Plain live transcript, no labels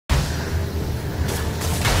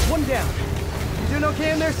down. You doing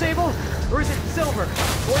okay in there, Sable? Or is it silver?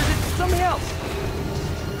 Or is it something else?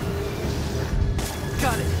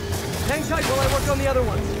 Got it. Hang tight while I work on the other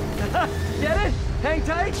ones. Get it? Hang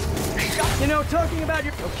tight? You know, talking about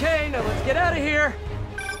your... Okay, now let's get out of here.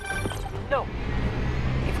 No.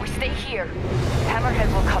 If we stay here, HammerHead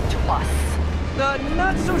will come to us.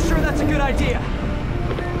 Not so sure that's a good idea.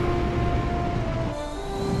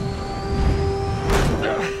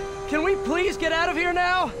 Can we please get out of here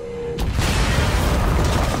now?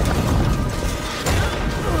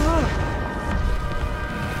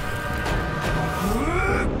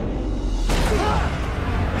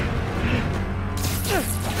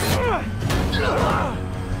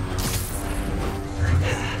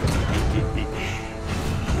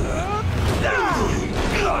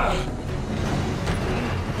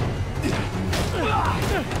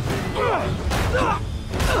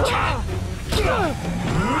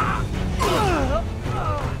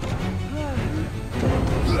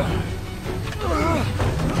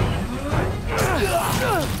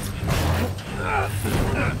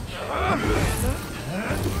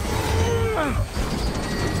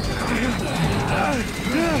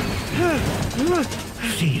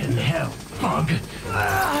 See you in hell, bug.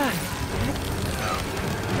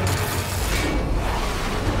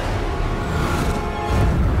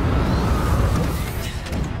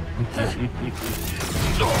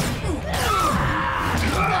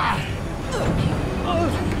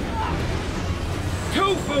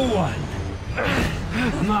 Two for one.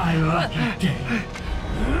 My lucky day.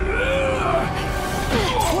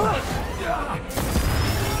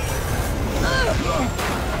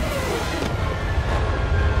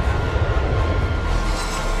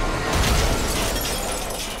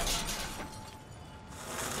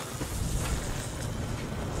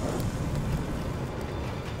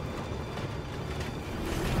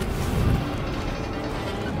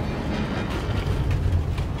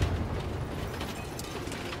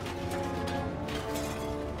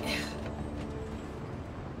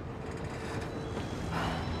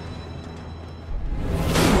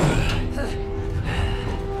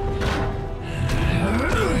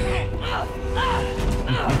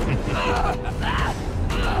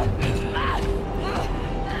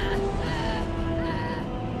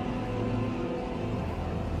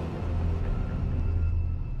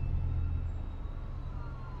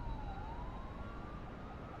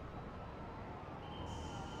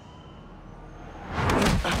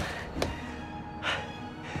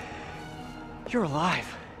 You're alive.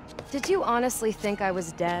 Did you honestly think I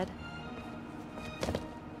was dead?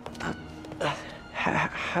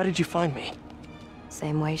 How did you find me?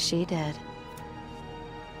 Same way she did.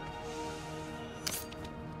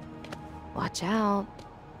 Watch out.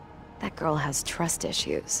 That girl has trust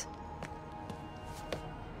issues.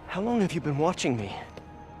 How long have you been watching me?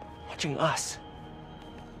 Watching us?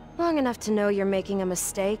 Long enough to know you're making a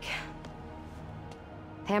mistake.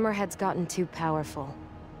 HammerHead's gotten too powerful.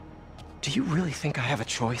 Do you really think I have a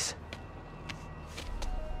choice?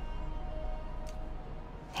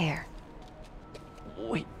 Here.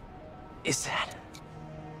 Wait, is that...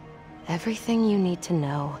 Everything you need to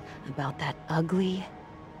know about that ugly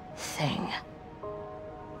thing.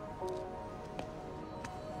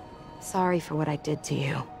 Sorry for what I did to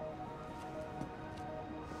you.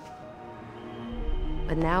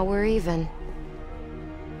 But now we're even.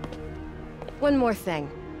 One more thing.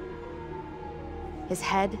 His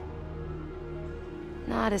head,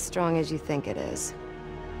 not as strong as you think it is.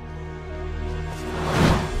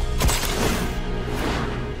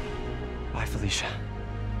 Bye, Felicia.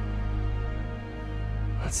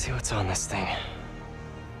 Let's see what's on this thing.